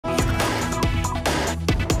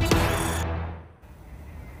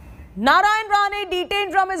Narayan Rane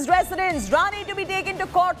detained from his residence. Rane to be taken to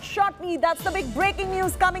court shortly. That's the big breaking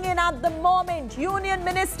news coming in at the moment. Union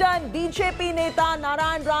Minister and BJP Neta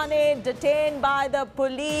Narayan Rane detained by the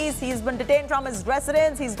police. He's been detained from his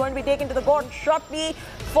residence. He's going to be taken to the court shortly.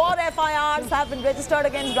 4 FIRs have been registered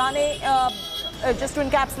against Rane, just to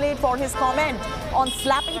encapsulate, for his comment on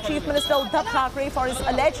slapping Chief Minister Uddhav Thackeray for his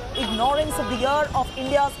alleged ignorance of the year of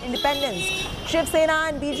India's independence. Shiv Sena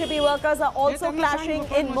and BJP workers are also clashing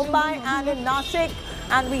in Mumbai and in Nashik.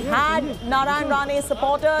 And we had Narayan Rane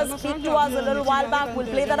supporters speak to us a little while back. We'll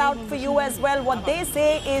play that out for you as well. What they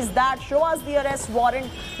say is that show us the arrest warrant.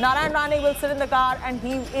 Narayan Rane will sit in the car and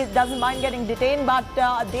he doesn't mind getting detained. But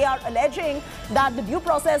they are alleging that the due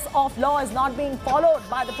process of law is not being followed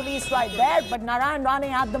by the police right there. But Narayan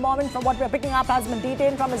Rane at the moment, from what we're picking up, has been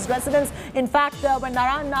detained from his residence. In fact, when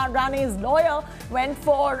Narayan Rane's lawyer went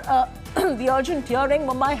for the urgent hearing,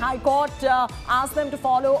 Bombay High Court asked them to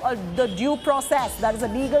follow the due process. That is a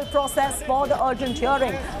legal process for the urgent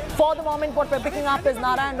hearing. For the moment, what we're picking up is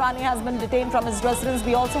Narayan Rane has been detained from his residence.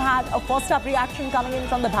 We also had a first-up reaction coming in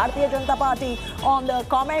from the Bharatiya Janata Party on the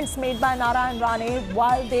comments made by Narayan Rane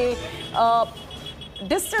while they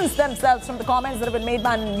distance themselves from the comments that have been made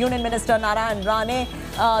by Union Minister Narayan Rane.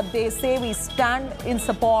 They say we stand in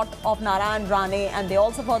support of Narayan Rane, and they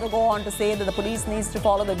also further go on to say that the police needs to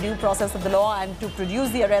follow the due process of the law and to produce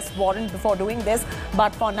the arrest warrant before doing this.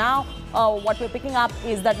 But for now, what we're picking up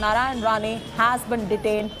is that Narayan Rane has been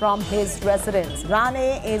detained from his residence.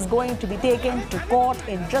 Rane is going to be taken to court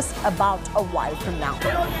in just about a while from now.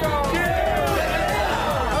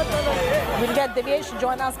 We'll get Divyesh to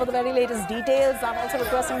join us for the very latest details. I'm also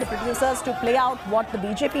requesting the producers to play out what the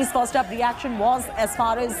BJP's first-up reaction was as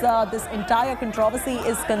far as this entire controversy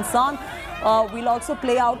is concerned. We'll also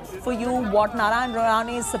play out for you what Narayan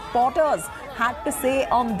Rane's supporters had to say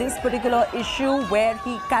on this particular issue, where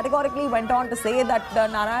he categorically went on to say that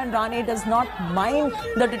Narayan Rane does not mind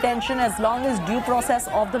the detention as long as due process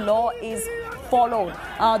of the law is followed.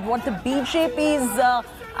 What the BJP's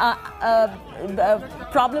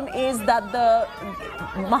problem is that the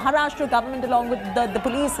Maharashtra government, along with the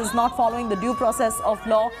police, is not following the due process of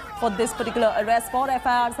law for this particular arrest. 4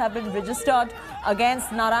 FIRs have been registered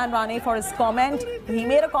against Narayan Rane for his comment. He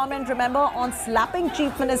made a comment, remember, on slapping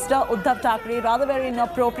Chief Minister Uddhav Thackeray. Rather very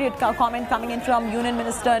inappropriate comment coming in from Union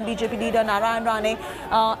Minister and BJP leader Narayan Rane.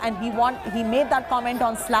 And he made that comment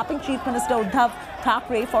on slapping Chief Minister Uddhav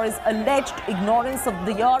Thackeray for his alleged ignorance of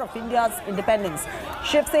the year of India's independence.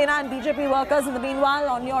 Shiv Sena and BJP workers, in the meanwhile,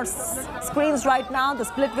 on your screens right now, the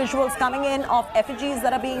split visuals coming in of effigies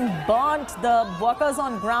that are being burnt, the workers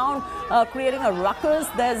on ground creating a ruckus.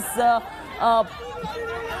 There's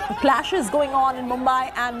clashes going on in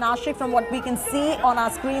Mumbai and Nashik, from what we can see on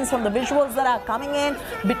our screens from the visuals that are coming in,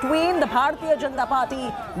 between the Bharatiya Janata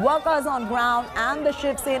Party workers on ground and the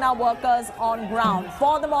Shiv Sena workers on ground.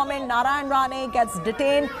 For the moment, Narayan Rane gets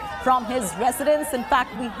detained from his residence. In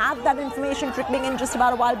fact, we had that information trickling in just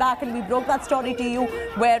about a while back, and we broke that story to you,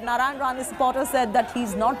 where Narayan Rane's supporter said that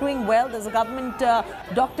he's not doing well. There's a government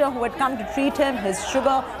doctor who had come to treat him. His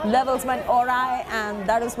sugar levels went awry, and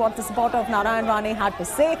that is what the supporter of Narayan Rane had to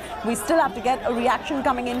say. We still have to get a reaction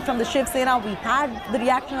coming in from the Shiv Sena. We had the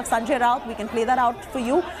reaction of Sanjay Raut. We can play that out for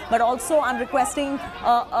you. But also, I'm requesting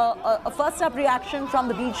a first-up reaction from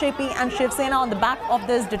the BJP and Shiv Sena on the back of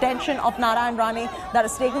this detention of Narayan Rane that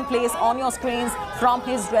is taking place on your screens from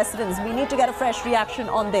his residence. We need to get a fresh reaction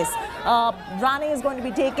on this. Rane is going to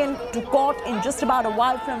be taken to court in just about a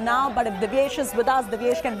while from now. But if Divyesh is with us,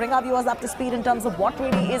 Divyesh can bring our viewers up to speed in terms of what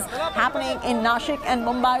really is happening in Nashik and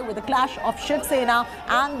Mumbai with the clash of Shiv Sena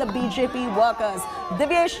and the BJP workers.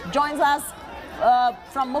 Divyesh joins us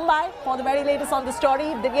from Mumbai for the very latest on the story.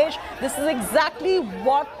 Divyesh, this is exactly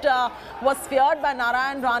what was feared by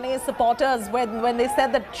Narayan Rane's supporters when they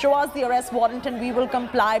said that show us the arrest warrant and we will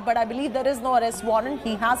comply. But I believe there is no arrest warrant.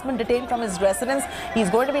 He has been detained from his residence. He's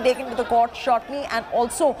going to be taken to the court shortly, and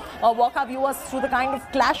also walk our viewers through the kind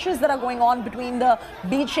of clashes that are going on between the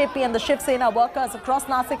BJP and the Shiv Sena workers across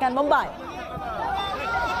Nashik and Mumbai.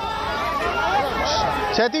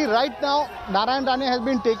 Chaiti, right now, Narayan Rane has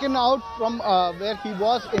been taken out from where he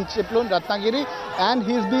was in Chiplun, Ratnagiri, and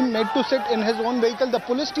he's been made to sit in his own vehicle. The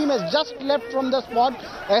police team has just left from the spot.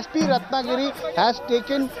 SP Ratnagiri has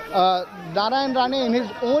taken Narayan Rane in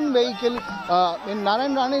his own vehicle, in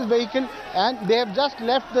Narayan Rane's vehicle, and they have just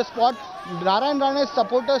left the spot. Narayan Rane's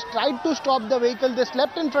supporters tried to stop the vehicle. They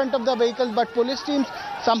slept in front of the vehicle, but police teams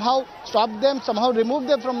somehow stopped them, somehow removed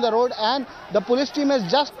them from the road, and the police team has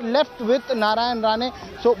just left with Narayan Rane.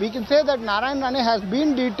 So we can say that Narayan Rane has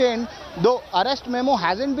been detained, though arrest memo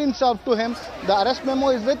hasn't been served to him. The arrest memo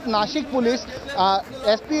is with Nashik police.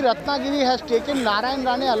 SP Ratnagiri has taken Narayan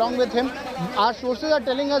Rane along with him. Our sources are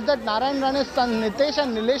telling us that Narayan Rane's son Nitesh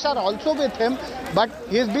and Nilesh are also with him, but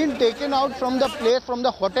he has been taken out from the place, from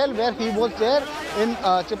the hotel where he was there in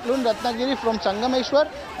Chiplun, Ratnagiri, from Sangameshwar,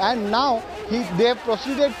 and now they have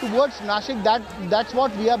proceeded towards Nashik. That's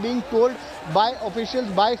what we are being told by officials,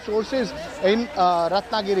 by sources in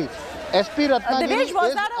Ratnagiri. SP Ratnagiri Dinesh,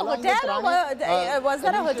 was that a hotel or was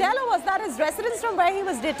that a hotel or was that his residence from where he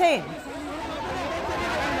was detained?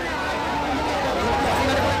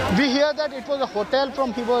 We hear that it was a hotel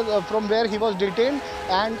from where he was detained,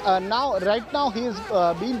 and right now he is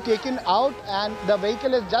being taken out, and the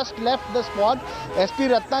vehicle has just left the spot.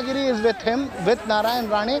 SP Ratnagiri is with him, with Narayan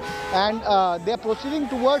Rane, and they are proceeding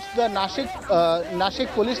towards the Nashik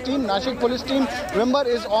police team. Nashik police team, remember,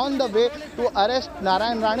 is on the way to arrest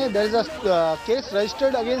Narayan Rane. There is a case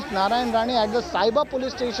registered against Narayan Rane at the Cyber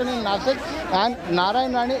police station in Nashik, and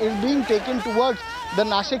Narayan Rane is being taken towards the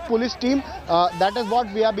Nashik police team. That is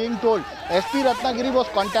what we are being told. SP Ratnagiri was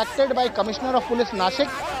contacted by Commissioner of Police Nashik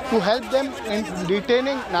to help them in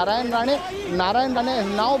detaining Narayan Rane. Narayan Rane has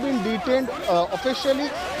now been detained officially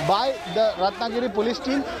by the Ratnagiri police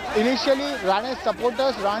team. Initially, Rane's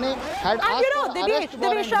supporters, Rane had asked for arrest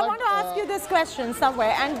warrant. Dinesh, I want to ask you this question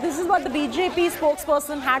somewhere, and this is what the BJP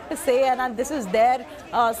spokesperson had to say, and this is their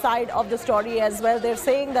side of the story as well. They're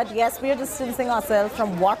saying that yes, we are distancing ourselves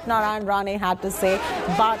from what Narayan Rane had to say,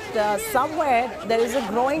 but somewhere there is a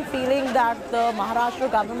growing feeling that the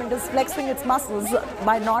Maharashtra government is flexing its muscles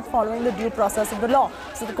by not following the due process of the law.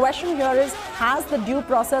 So the question here is, has the due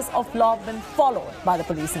process of law been followed by the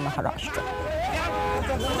police in Maharashtra?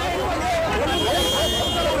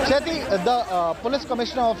 Jyoti, the Police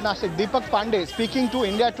Commissioner of Nashik, Deepak Pandey, speaking to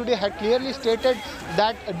India Today, had clearly stated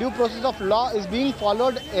that due process of law is being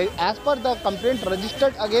followed as per the complaint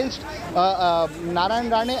registered against Narayan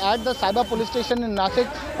Rane at the Cyber police station in Nashik.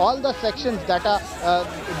 All the sections that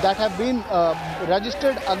have been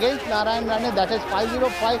registered against Narayan Rane, that is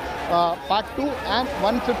 505 Part 2 and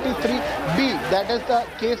 153B. That is the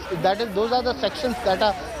case. Those are the sections that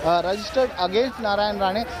are registered against Narayan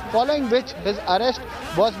Rane. Following which his arrest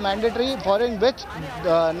was mandatory. Following which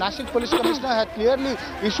Nashik Police Commissioner had clearly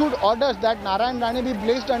issued orders that Narayan Rane be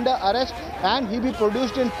placed under arrest and he be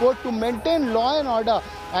produced in court to maintain law and order.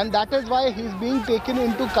 And that is why he is being taken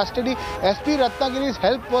into custody. SP Ratnagiri's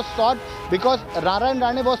help was sought because Narayan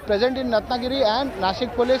Rane was present in Ratnagiri and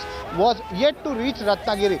Nashik police was yet to reach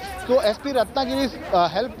Ratnagiri. So SP Ratnagiri's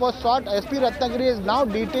help was sought. SP Ratnagiri is now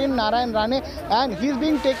detained Narayan Rane, and he is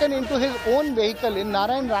being taken into his own vehicle, in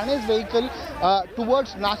Narayan Rane's vehicle,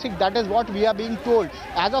 towards Nashik. That is what we are being told.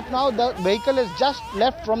 As of now, the vehicle is just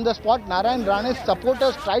left from the spot. Narayan Rane's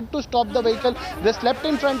supporters tried to stop the vehicle. They slept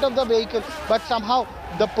in front of the vehicle, but somehow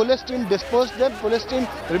the police team dispersed them, police team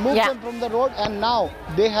removed them from the road, and now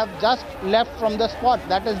they have just left from the spot.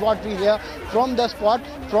 That is what we hear from the spot,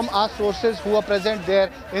 from our sources who are present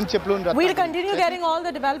there in Chiplun. We'll continue getting all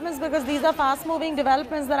the developments because these are fast-moving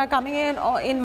developments that are coming in